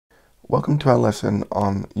Welcome to our lesson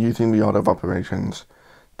on using the order of operations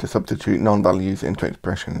to substitute non-values into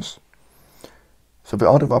expressions. So the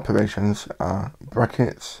order of operations are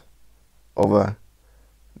brackets, over,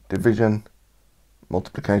 division,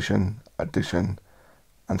 multiplication, addition,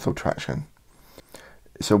 and subtraction.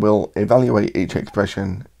 So we'll evaluate each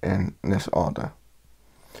expression in this order.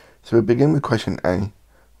 So we begin with question A,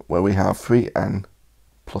 where we have 3n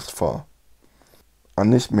plus 4.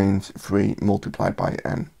 And this means 3 multiplied by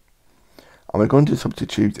n. And we're going to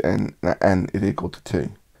substitute in that n is equal to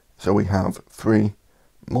 2. So we have 3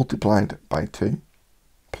 multiplied by 2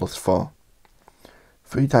 plus 4.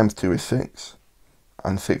 3 times 2 is 6,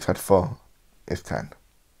 and 6 add 4 is 10.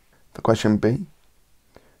 For question B,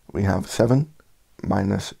 we have 7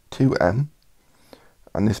 minus 2m,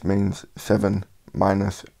 and this means 7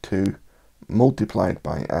 minus 2 multiplied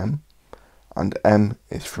by m, and m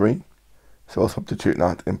is 3, so we'll substitute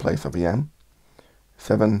that in place of the m.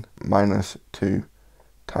 7 minus 2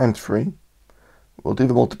 times 3. We'll do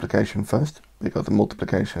the multiplication first, because the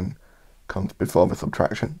multiplication comes before the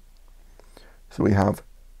subtraction. So we have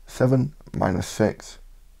 7 minus 6,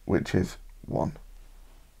 which is 1.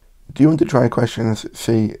 Do you want to try questions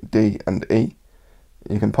C, D, and E?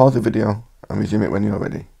 You can pause the video and resume it when you're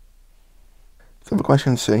ready. So for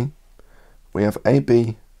question C, we have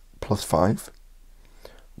AB plus 5.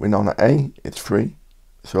 We know that A is 3,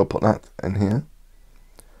 so we'll put that in here.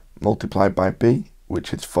 Multiplied by B,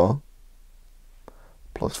 which is 4,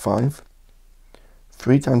 plus 5.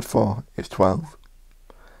 3 times 4 is 12,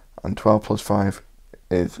 and 12 plus 5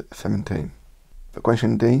 is 17. For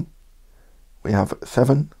question D, we have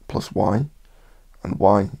 7 plus y, and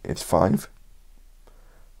y is 5,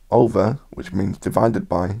 over, which means divided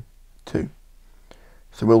by 2.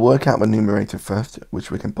 So we'll work out the numerator first,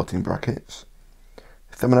 which we can put in brackets.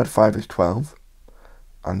 7 add 5 is 12,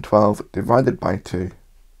 and 12 divided by 2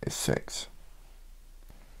 is 6.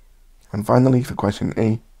 And finally, for question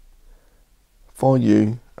E,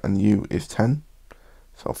 4u and u is 10,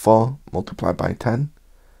 so 4 multiplied by 10,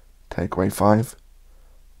 take away 5,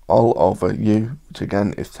 all over u, which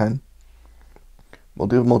again is 10. We'll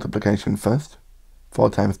do multiplication first. 4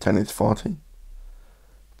 times 10 is 40.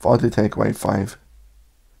 40 take away 5,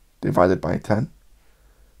 divided by 10.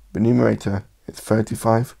 The numerator is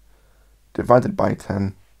 35, divided by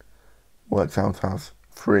 10, works out as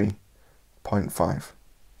 3.5.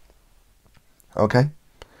 Okay,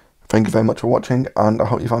 thank you very much for watching, and I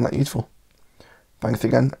hope you found that useful. Thanks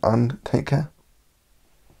again, and take care.